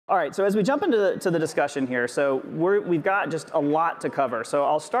All right, so as we jump into the discussion here, so we've got just a lot to cover. So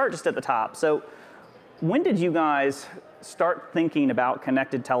I'll start just at the top. So when did you guys start thinking about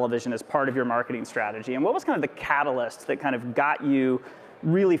connected television as part of your marketing strategy? And what was kind of the catalyst that kind of got you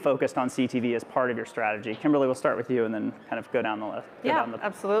really focused on CTV as part of your strategy? Kimberly, we'll start with you and then kind of go down the list.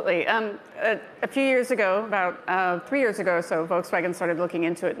 Absolutely. A few years ago, about 3 years ago, so Volkswagen started looking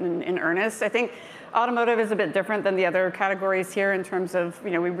into it in earnest. I think automotive is a bit different than the other categories here in terms of,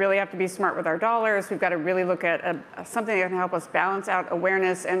 we really have to be smart with our dollars. We've got to really look at something that can help us balance out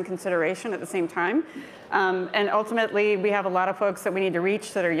awareness and consideration at the same time. And ultimately, we have a lot of folks that we need to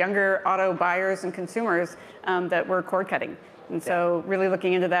reach that are younger auto buyers and consumers that we're cord cutting. And so really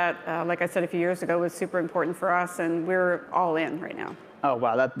looking into that, like I said a few years ago, was super important for us, and we're all in right now. Oh,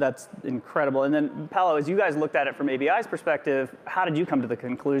 wow, that's incredible. And then, Paolo, as you guys looked at it from ABI's perspective, how did you come to the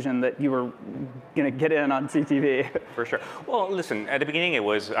conclusion that you were going to get in on CTV? For sure. Well, listen, at the beginning, it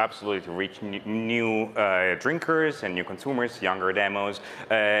was absolutely to reach new drinkers and new consumers, younger demos.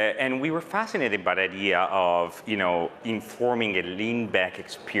 And we were fascinated by the idea of, informing a lean-back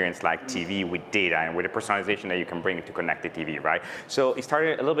experience like TV with data and with the personalization that you can bring to connected TV, right? So it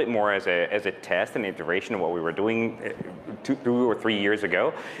started a little bit more as a test and iteration of what we were doing 2 or 3 years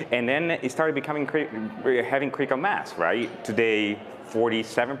ago, and then it started becoming having critical mass, right? Today,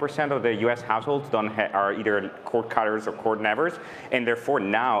 47% of the U.S. households are either cord cutters or cord nevers, and therefore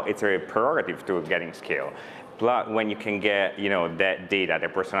now it's a prerogative to getting scale. But when you can get, that data,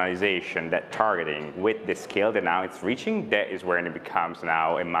 that personalization, that targeting with the scale that now it's reaching, that is where it becomes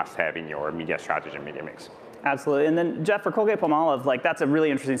now a must-have in your media strategy and media mix. Absolutely. And then, Jeff, for Colgate-Palmolive, that's a really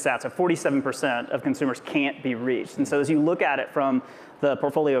interesting stat. So 47% of consumers can't be reached. And so as you look at it from the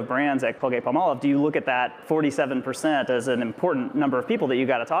portfolio of brands at Colgate-Palmolive, do you look at that 47% as an important number of people that you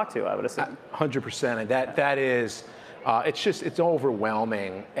got to talk to, I would assume? 100%. And that is, it's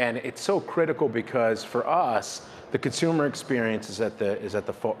overwhelming. And it's so critical because for us, the consumer experience is at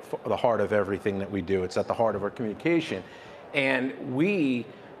the heart of everything that we do. It's at the heart of our communication. And we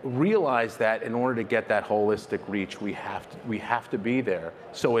realize that in order to get that holistic reach, we have to be there.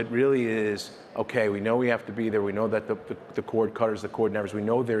 So it really is, okay, we know we have to be there. We know that the cord cutters, the cord nevers, we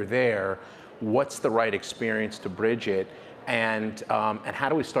know they're there. What's the right experience to bridge it? And how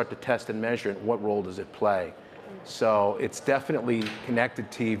do we start to test and measure it? What role does it play? So it's definitely connected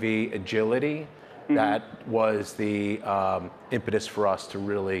TV agility. That was the impetus for us to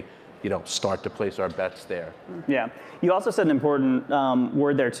really start to place our bets there. Yeah. You also said an important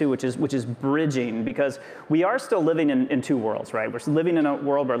word there too, which is bridging, because we are still living in two worlds, right? We're living in a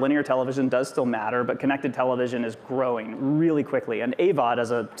world where linear television does still matter, but connected television is growing really quickly. And AVOD,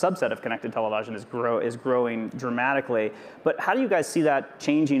 as a subset of connected television, is growing dramatically. But how do you guys see that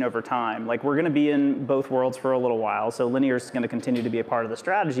changing over time? Like, we're going to be in both worlds for a little while, so linear is going to continue to be a part of the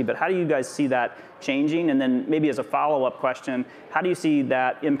strategy, but how do you guys see that changing? And then maybe as a follow-up question, how do you see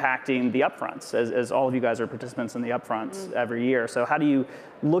that impacting the upfronts, as all of you guys are participants in the upfronts every year? So how do you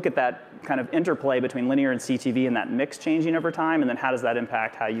look at that kind of interplay between linear and CTV and that mix changing over time? And then how does that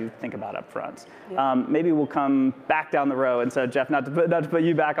impact how you think about upfronts? Yeah. Maybe we'll come back down the row. And so, Jeff, not to put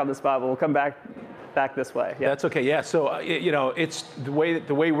you back on the spot, but we'll come back this way. Yeah. That's okay. Yeah. So it's the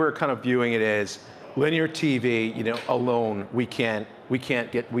way we're kind of viewing it is linear TV. Alone we can't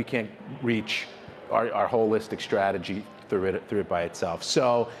reach our holistic strategy through it by itself.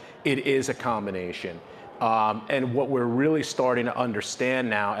 So it is a combination. And what we're really starting to understand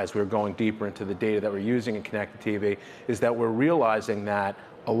now as we're going deeper into the data that we're using in connected TV is that we're realizing that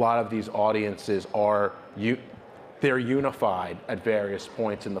a lot of these audiences they're unified at various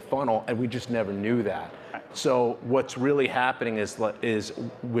points in the funnel, and we just never knew that. So what's really happening is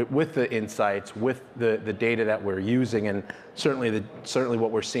with the insights, with the data that we're using, and certainly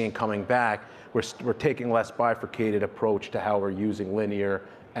what we're seeing coming back, we're taking less bifurcated approach to how we're using linear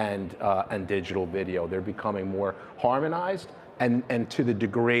and digital video. They're becoming more harmonized, and to the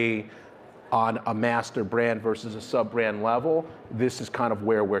degree on a master brand versus a sub-brand level, this is kind of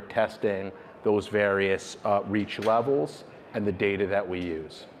where we're testing those various reach levels and the data that we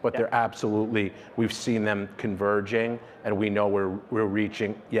use. But they're absolutely, we've seen them converging, and we know we're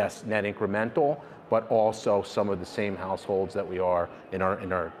reaching, yes, net incremental, but also some of the same households that we are in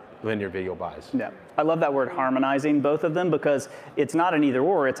our linear video buys. Yeah, I love that word harmonizing both of them, because it's not an either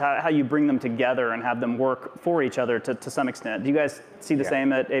or, it's how you bring them together and have them work for each other to some extent. Do you guys see the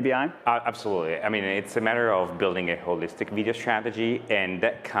same at ABI? Absolutely. I mean, it's a matter of building a holistic video strategy, and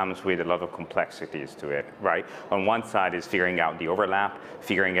that comes with a lot of complexities to it, right? On one side is figuring out the overlap,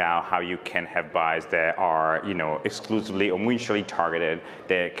 figuring out how you can have buys that are, exclusively or mutually targeted,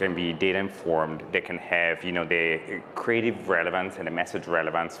 that can be data informed, that can have, the creative relevance and the message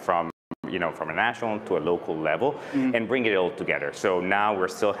relevance from a national to a local level, and bring it all together. So now we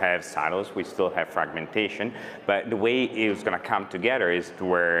still have silos, we still have fragmentation, but the way it's going to come together is to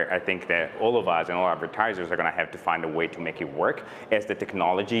where I think that all of us and all advertisers are going to have to find a way to make it work as the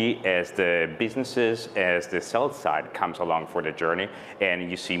technology, as the businesses, as the sales side comes along for the journey, and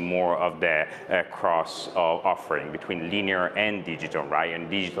you see more of the cross offering between linear and digital, right? And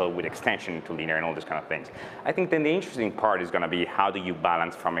digital with extension to linear and all these kind of things. I think then the interesting part is going to be how do you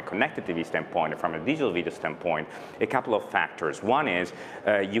balance from a connected TV standpoint, from a digital video standpoint, a couple of factors. One is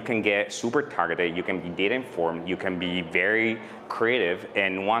you can get super targeted, you can be data informed, you can be very creative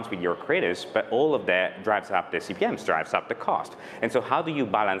and nuanced with your creatives, but all of that drives up the CPMs, drives up the cost. And so how do you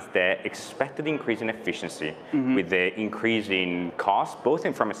balance the expected increase in efficiency with the increase in cost, both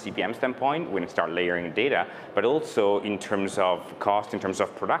from a CPM standpoint when you start layering data, but also in terms of cost, in terms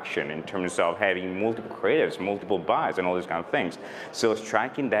of production, in terms of having multiple creatives, multiple buys, and all these kind of things. So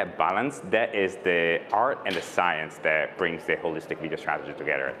striking that balance, that is the art and the science that brings the holistic video strategy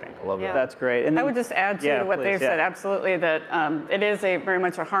together, I think. I love that. That's great. And I then, would just add to what they've said, absolutely, that it is very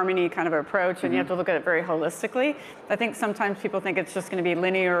much a harmony kind of approach, and you have to look at it very holistically. I think sometimes people think it's just going to be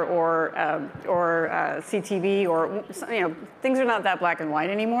linear or CTV, or things are not that black and white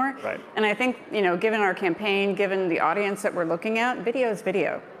anymore. Right. And I think given our campaign, given the audience that we're looking at, video is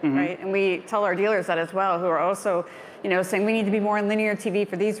video, right? And we tell our dealers that as well, who are also saying we need to be more in linear TV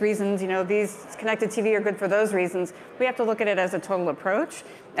for these reasons, these connected TV are good for those reasons. We have to look at it as a total approach.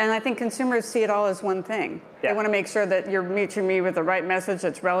 And I think consumers see it all as one thing. Yeah. They want to make sure that you're reaching me with the right message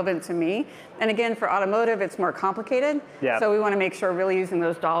that's relevant to me. And again, for automotive, it's more complicated. Yeah. So we want to make sure we're really using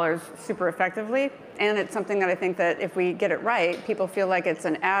those dollars super effectively. And it's something that I think that if we get it right, people feel like it's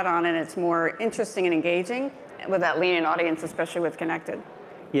an add-on and it's more interesting and engaging with that lean-in audience, especially with connected.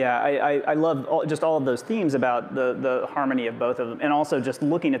 Yeah, I love just all of those themes about the harmony of both of them, and also just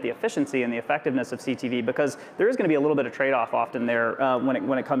looking at the efficiency and the effectiveness of CTV, because there is going to be a little bit of trade-off often there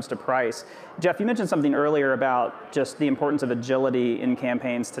when it comes to price. Jeff, you mentioned something earlier about just the importance of agility in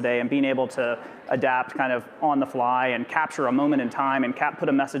campaigns today and being able to adapt kind of on the fly and capture a moment in time and put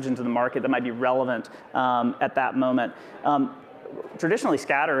a message into the market that might be relevant at that moment. Traditionally,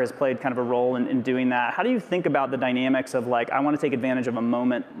 scatter has played kind of a role in doing that. How do you think about the dynamics of I want to take advantage of a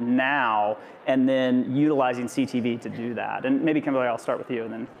moment now and then utilizing CTV to do that? And maybe Kimberley, I'll start with you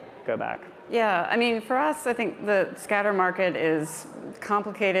and then go back. Yeah, I mean, for us, I think the scatter market is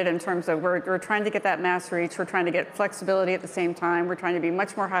complicated in terms of we're trying to get that mass reach, we're trying to get flexibility at the same time, we're trying to be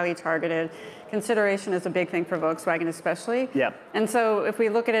much more highly targeted. Consideration is a big thing for Volkswagen especially. Yeah. And so if we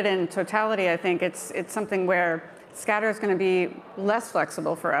look at it in totality, I think it's something where scatter is going to be less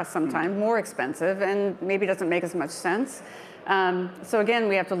flexible for us sometimes, more expensive, and maybe doesn't make as much sense. So again,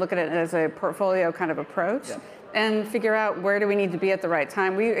 we have to look at it as a portfolio kind of approach. Yeah. And figure out where do we need to be at the right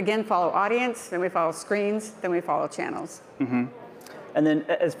time. We, again, follow audience, then we follow screens, then we follow channels. And then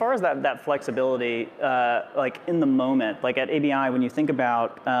as far as that flexibility, in the moment, at ABI, when you think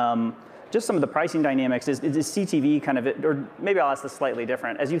about just some of the pricing dynamics, is CTV kind of, or maybe I'll ask this slightly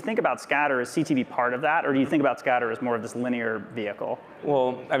different. As you think about scatter, is CTV part of that, or do you think about scatter as more of this linear vehicle?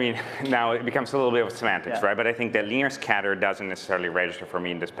 Well, I mean, now it becomes a little bit of semantics, right? But I think that linear scatter doesn't necessarily register for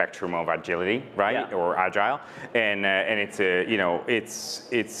me in the spectrum of agility, right, or agile, and it's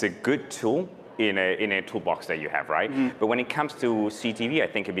a good tool in a toolbox that you have, right? But when it comes to CTV, I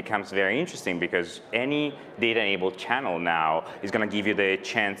think it becomes very interesting because any data-enabled channel now is going to give you the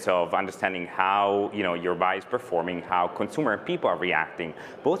chance of understanding how your buy is performing, how consumer and people are reacting,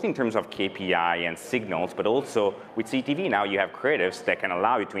 both in terms of KPI and signals, but also with CTV now you have creatives that can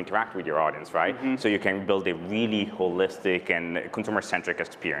allow you to interact with your audience, right? So you can build a really holistic and consumer-centric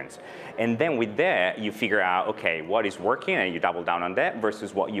experience. And then with that, you figure out, okay, what is working, and you double down on that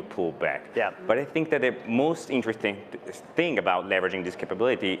versus what you pull back. Yeah. But I think that the most interesting thing about leveraging this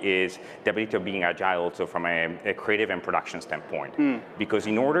capability is the ability of being agile also from a creative and production standpoint. Because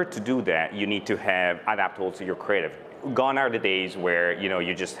in order to do that, you need to adapt also your creative gone are the days where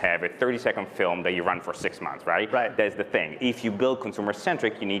you just have a 30-second film that you run for 6 months, right? Right. That's the thing. If you build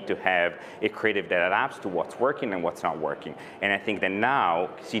consumer-centric, you need to have a creative that adapts to what's working and what's not working. And I think that now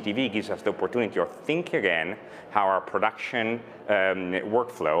CTV gives us the opportunity to think again how our production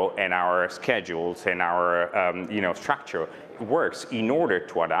workflow and our schedules and our structure works in order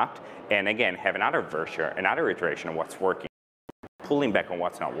to adapt and again have another version, another iteration of what's working, pulling back on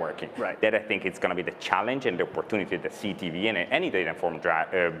what's not working. Right. That I think it's going to be the challenge and the opportunity that CTV and any data-informed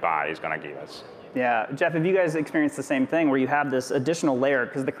buy is going to give us. Yeah, Jeff, have you guys experienced the same thing where you have this additional layer?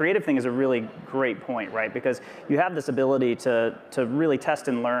 Because the creative thing is a really great point, right? Because you have this ability to really test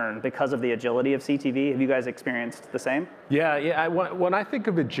and learn because of the agility of CTV. Have you guys experienced the same? Yeah. When I think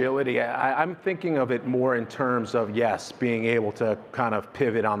of agility, I'm thinking of it more in terms of, yes, being able to kind of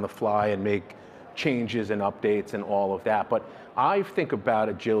pivot on the fly and make changes and updates and all of that. But I think about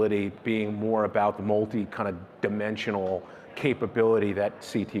agility being more about the multi kind of dimensional capability that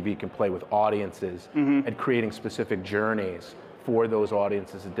CTV can play with audiences and creating specific journeys for those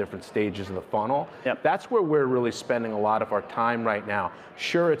audiences at different stages in the funnel. Yep. That's where we're really spending a lot of our time right now.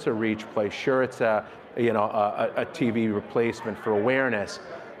 Sure, it's a reach play. Sure, it's a TV replacement for awareness.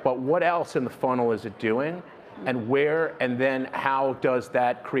 But what else in the funnel is it doing? And where, and then how does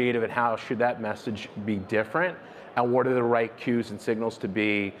that creative and how should that message be different? And what are the right cues and signals to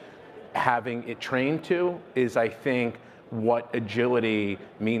be having it trained to is, I think, what agility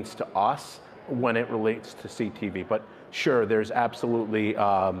means to us when it relates to CTV. But sure, there's absolutely,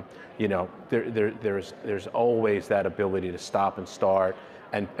 there's always that ability to stop and start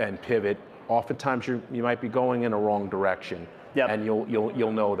and pivot. Oftentimes you might be going in a wrong direction, and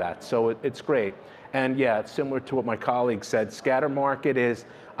you'll know that. So it's great. And yeah, it's similar to what my colleague said. Scatter market is,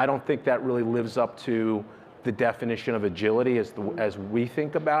 I don't think that really lives up to the definition of agility as we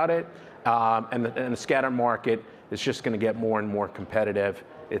think about it. And the scatter market is just going to get more and more competitive.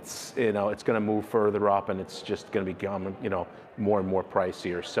 It's it's going to move further up, and it's just going to become more and more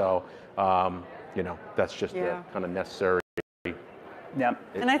pricier. So that's just the kind of necessary. Yeah.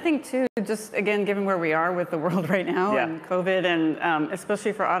 And I think too, just again, given where we are with the world right now and COVID, and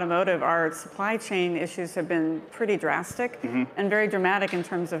especially for automotive, our supply chain issues have been pretty drastic and very dramatic in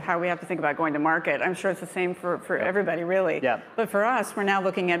terms of how we have to think about going to market. I'm sure it's the same for everybody, really. Yeah. But for us, we're now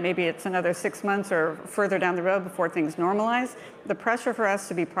looking at maybe it's another 6 months or further down the road before things normalize. The pressure for us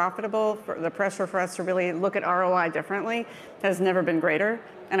to be profitable, the pressure for us to really look at ROI differently has never been greater.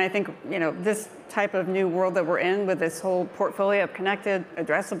 And I think, this type of new world that we're in with this whole portfolio of connected,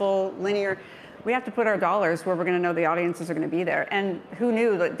 addressable, linear, we have to put our dollars where we're going to know the audiences are going to be there. And who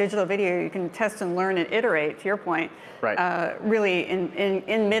knew that digital video, you can test and learn and iterate, to your point, really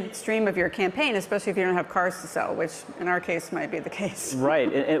in midstream of your campaign, especially if you don't have cars to sell, which in our case might be the case.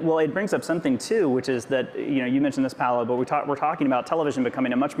 Right. Well, it brings up something too, which is that, you mentioned this, Paolo, but we're talking about television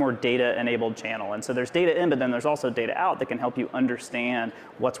becoming a much more data-enabled channel. And so there's data in, but then there's also data out that can help you understand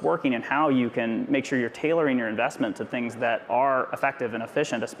what's working and how you can make sure you're tailoring your investment to things that are effective and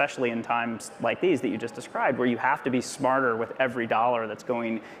efficient, especially in times like these that you just described, where you have to be smarter with every dollar that's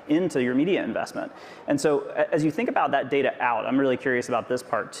going into your media investment. And so as you think about that data out, I'm really curious about this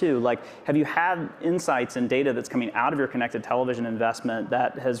part too. Like, have you had insights and data that's coming out of your connected television investment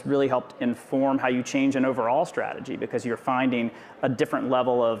that has really helped inform how you change an overall strategy because you're finding a different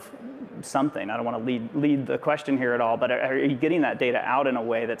level of something? I don't want to lead the question here at all, but are you getting that data out in a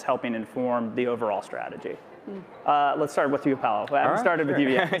way that's helping inform the overall strategy? Let's start with you, Paolo. I haven't started with you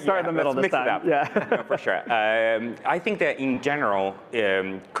yet. Start in the middle this time. No, for sure. I think that in general,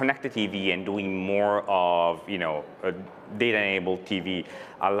 connected TV and doing more of data-enabled TV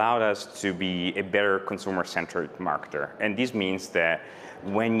allowed us to be a better consumer-centered marketer, and this means that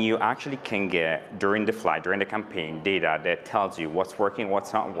when you actually can get, during the flight, during the campaign, data that tells you what's working,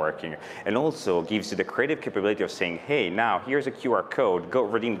 what's not working, and also gives you the creative capability of saying, hey, now here's a QR code, go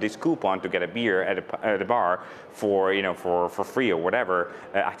redeem this coupon to get a beer at a bar for free or whatever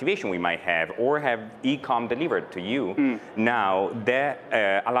activation we might have, or have e-com delivered to you. Now that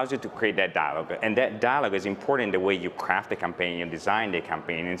allows you to create that dialogue, and that dialogue is important in the way you craft the campaign and design the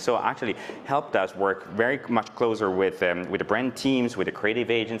campaign, and so actually helped us work very much closer with the brand teams, with the creative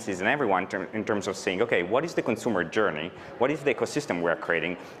agencies and everyone in terms of saying, okay, what is the consumer journey? What is the ecosystem we're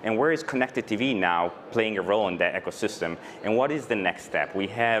creating? And where is connected TV now playing a role in that ecosystem? And what is the next step? We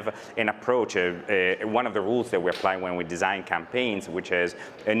have an approach, one of the rules that we apply when we design campaigns, which is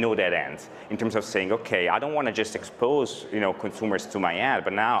no dead ends, in terms of saying, okay, I don't want to just expose consumers to my ad,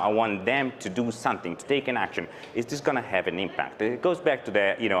 but now I want them to do something, to take an action. Is this going to have an impact? It goes back to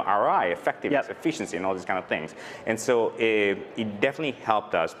the ROI, effectiveness, efficiency, and all these kind of things. And so it definitely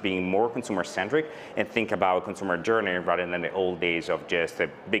helped us being more consumer-centric and think about consumer journey rather than the old days of just a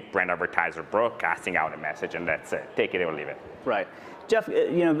big brand advertiser broadcasting out a message and that's it, take it or leave it. Right. Jeff,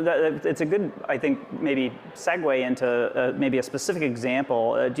 it's a good, I think, maybe segue into maybe a specific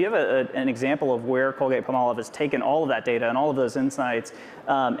example. Do you have an example of where Colgate-Palmolive has taken all of that data and all of those insights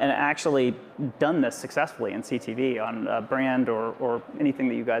and actually done this successfully in CTV on a brand or anything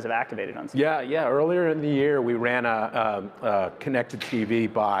that you guys have activated on CTV? Yeah. Earlier in the year, we ran a connected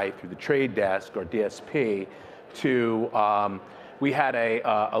TV buy through the trade desk or DSP to, we had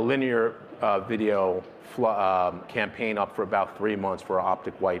a linear video campaign up for about 3 months for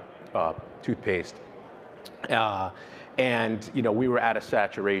Optic White toothpaste, and we were at a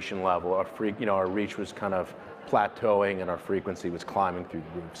saturation level. Our reach was kind of plateauing, and our frequency was climbing through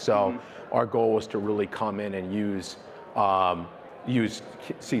the roof. So our goal was to really come in and use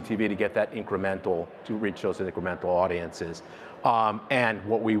CTV to get that to reach those incremental audiences. And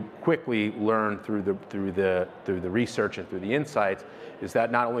what we quickly learned through the research and through the insights is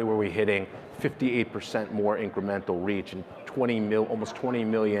that not only were we hitting 58% more incremental reach and almost 20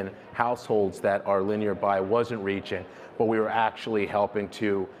 million households that our linear buy wasn't reaching, but we were actually helping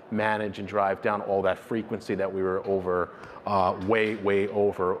to manage and drive down all that frequency that we were over, way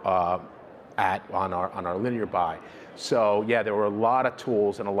over on our linear buy. So yeah, there were a lot of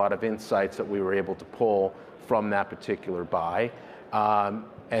tools and a lot of insights that we were able to pull from that particular buy,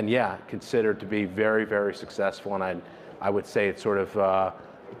 and yeah, considered to be very, very successful. And I would say it's sort of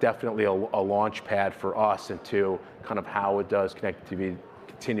definitely a launch pad for us into kind of how it does connected TV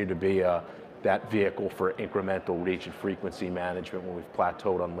continue to be that vehicle for incremental reach and frequency management when we've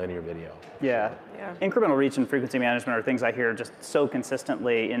plateaued on linear video. Yeah. Incremental reach and frequency management are things I hear just so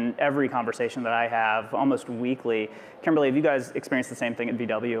consistently in every conversation that I have, almost weekly. Kimberley, have you guys experienced the same thing at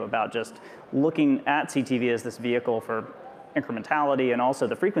VW about just looking at CTV as this vehicle for incrementality and also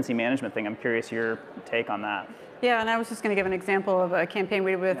the frequency management thing? I'm curious your take on that. Yeah, and I was just going to give an example of a campaign we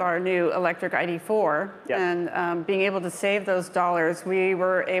did with our new electric ID4, and being able to save those dollars, we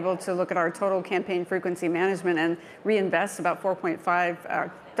were able to look at our total campaign frequency management and reinvest about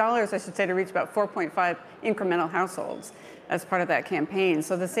 $4.5 I should say, to reach about 4.5 incremental households as part of that campaign.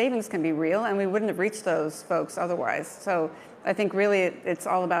 So the savings can be real, and we wouldn't have reached those folks otherwise. So I think really it's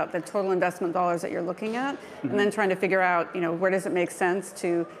all about the total investment dollars that you're looking at, and then trying to figure out, where does it make sense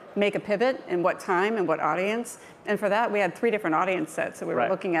to make a pivot, and what time, and what audience. And for that, we had 3 different audience sets that we were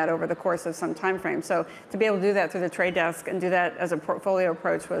looking at over the course of some time frame. So to be able to do that through the trade desk and do that as a portfolio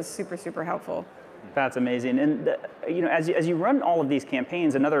approach was super, super helpful. That's amazing. And as you run all of these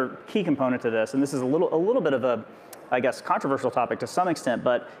campaigns, another key component to this, and this is a little bit of a, I guess, controversial topic to some extent,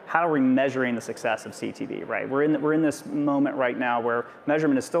 but how are we measuring the success of CTV, right? We're in this moment right now where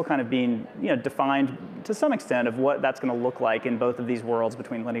measurement is still kind of being defined to some extent of what that's going to look like in both of these worlds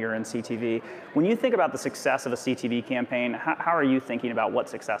between linear and CTV. When you think about the success of a CTV campaign, how are you thinking about what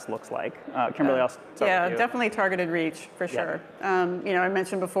success looks like? Kimberley, I'll start with you. Definitely targeted reach for sure. I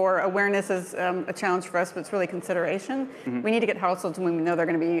mentioned before, awareness is a challenge for us, but it's really consideration. We need to get households when we know they're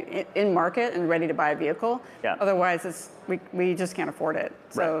going to be in market and ready to buy a vehicle. Otherwise, we just can't afford it.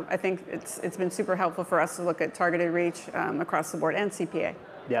 So I think it's been super helpful for us to look at targeted reach across the board and CPA.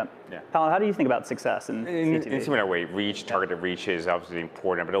 Paolo, how do you think about success in CTV? In a similar way, targeted reach is obviously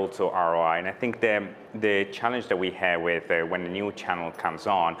important, but also ROI. And I think the challenge that we have with when a new channel comes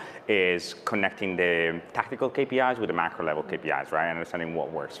on is connecting the tactical KPIs with the macro level KPIs, right? And understanding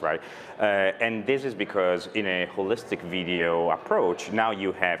what works, right? And this is because in a holistic video approach, now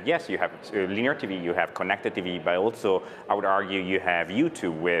you have linear TV, you have connected TV, but also I would argue you have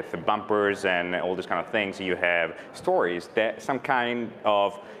YouTube with bumpers and all these kind of things. You have stories, that some kind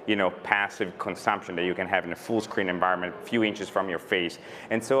of passive consumption that you can have in a full screen environment, a few inches from your face.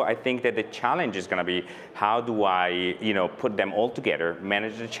 And so I think that the challenge is going to be, how do I put them all together,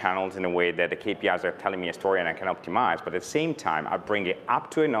 manage the channels in a way that the KPIs are telling me a story and I can optimize, but at the same time I bring it up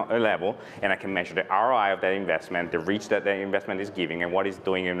to a level and I can measure the ROI of that investment, the reach that the investment is giving, and what it's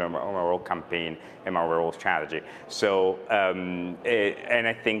doing in my overall campaign and my overall strategy. So and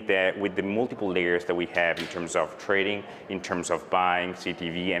I think that with the multiple layers that we have in terms of trading, in terms of buying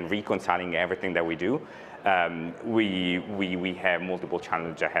CTV and reconciling everything that we do, we have multiple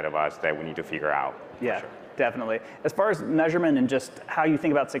challenges ahead of us that we need to figure out. Yeah, definitely. As far as measurement and just how you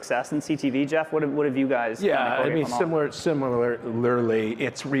think about success in CTV, Jeff, what have you guys? Yeah, similarly,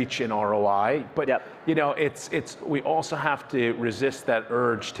 it's reach and ROI, but we also have to resist that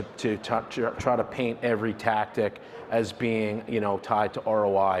urge to try to paint every tactic as being, tied to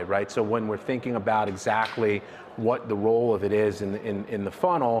ROI, right? So when we're thinking about exactly what the role of it is in the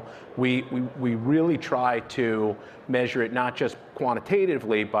funnel, we really try to measure it not just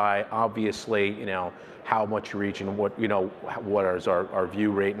quantitatively by obviously, how much you reach and what is our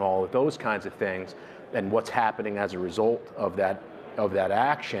view rate and all of those kinds of things, and what's happening as a result of that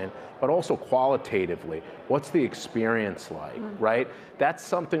action, but also qualitatively. What's the experience like, right? That's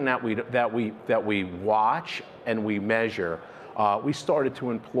something that we watch and we measure. We started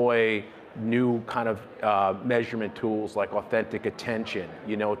to employ new kind of measurement tools like authentic attention,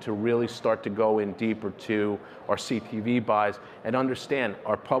 to really start to go in deeper to our CTV buys and understand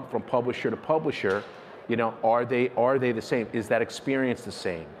from publisher to publisher, are they the same? Is that experience the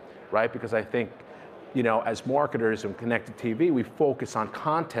same, right? Because I think, as marketers in connected TV, we focus on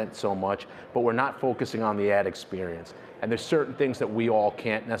content so much, but we're not focusing on the ad experience. And there's certain things that we all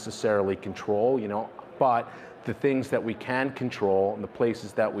can't necessarily control, but the things that we can control and the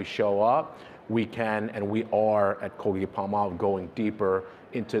places that we show up, we can and we are at Colgate-Palmolive going deeper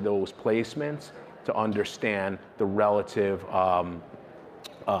into those placements to understand the relative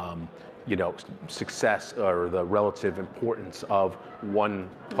success or the relative importance of one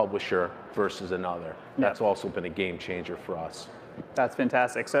publisher versus another. That's also been a game changer for us. That's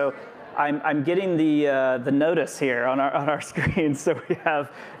fantastic. So I'm getting the notice here on our screen. So we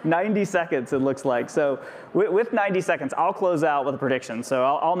have 90 seconds, it looks like. So with 90 seconds, I'll close out with a prediction. So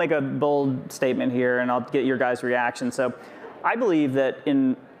I'll make a bold statement here, and I'll get your guys' reaction. So I believe that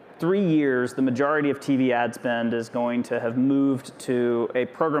in 3 years, the majority of TV ad spend is going to have moved to a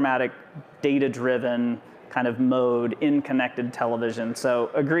programmatic, data-driven kind of mode in connected television.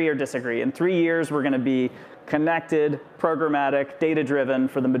 So agree or disagree? In 3 years, we're going to be connected, programmatic, data-driven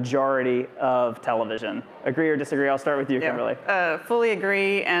for the majority of television. Agree or disagree? I'll start with you, Kimberly. Fully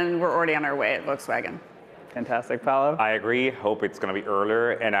agree, and we're already on our way at Volkswagen. Fantastic. Paolo? I agree. Hope it's going to be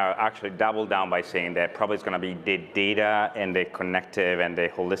earlier. And I'll actually double down by saying that probably it's going to be the data and the connective and the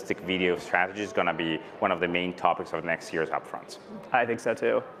holistic video strategy is going to be one of the main topics of next year's upfronts. I think so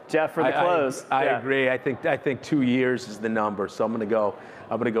too. Jeff, for the close. I agree. I think 2 years is the number. So I'm going to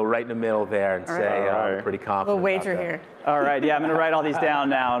go right in the middle there and say I'm pretty confident. We'll wager here. All right. Yeah, I'm going to write all these down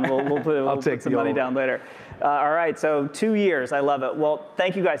now, and we'll put some money down later. All right, so 2 years, I love it. Well,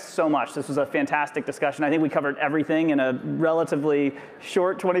 thank you guys so much. This was a fantastic discussion. I think we covered everything in a relatively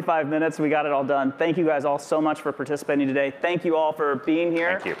short 25 minutes. We got it all done. Thank you guys all so much for participating today. Thank you all for being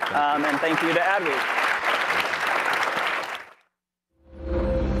here. Thank you. And thank you to AdWeek.